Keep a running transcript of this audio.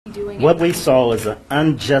What we saw is an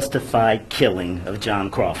unjustified killing of John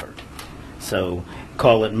Crawford. So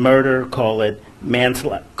call it murder, call it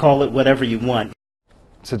manslaughter, call it whatever you want.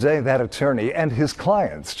 Today, that attorney and his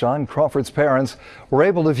clients, John Crawford's parents, were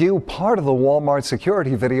able to view part of the Walmart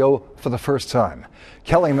security video for the first time.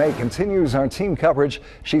 Kelly May continues our team coverage.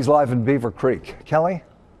 She's live in Beaver Creek. Kelly?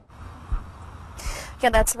 Yeah,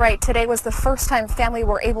 that's right. Today was the first time family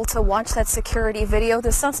were able to watch that security video.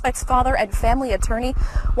 The suspect's father and family attorney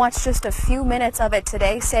watched just a few minutes of it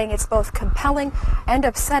today, saying it's both compelling and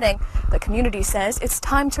upsetting. The community says it's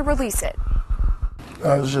time to release it.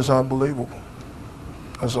 It's just unbelievable.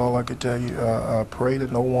 That's all I could tell you. I pray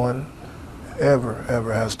that no one ever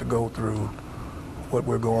has to go through what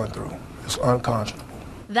we're going through. It's unconscionable.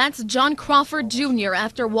 That's John Crawford Jr.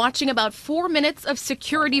 after watching about 4 minutes of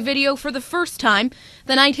security video for the first time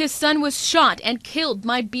the night his son was shot and killed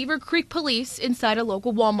by Beaver Creek police inside a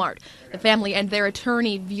local Walmart. The family and their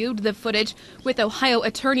attorney viewed the footage with Ohio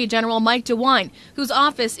Attorney General Mike DeWine, whose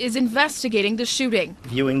office is investigating the shooting.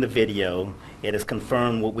 Viewing the video, it has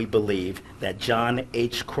confirmed what we believe, that John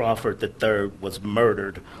H Crawford III was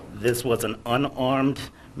murdered. This was an unarmed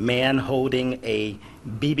man holding a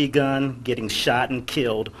BB gun, getting shot and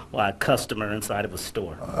killed while a customer inside of a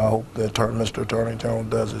store. I hope that Mr. Attorney General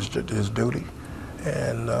does his duty,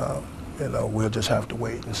 and we'll just have to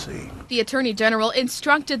wait and see. The Attorney General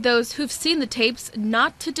instructed those who've seen the tapes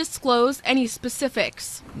not to disclose any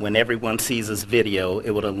specifics. When everyone sees this video,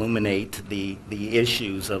 it will illuminate the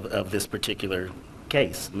issues of this particular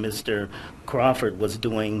case. Mr. Crawford was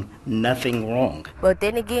doing nothing wrong. But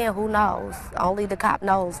then again, who knows? Only the cop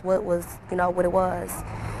knows what it was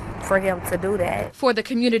for him to do that. For the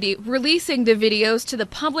community, releasing the videos to the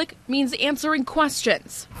public means answering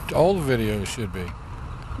questions. All the videos should be.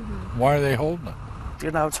 Why are they holding them?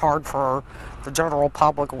 It's hard for the general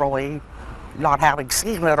public, really, not having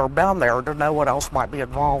seen it or been there, to know what else might be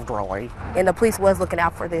involved, really. And the police was looking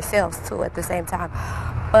out for themselves, too, at the same time.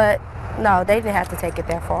 But no, they didn't have to take it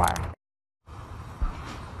that far.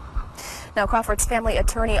 Now, Crawford's family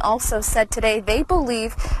attorney also said today they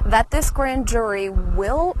believe that this grand jury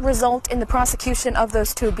will result in the prosecution of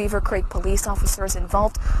those 2 Beaver Creek police officers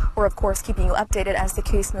involved. We're, of course, keeping you updated as the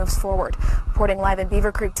case moves forward. Reporting live in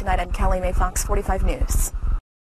Beaver Creek tonight, I'm Kelly May, Fox 45 News.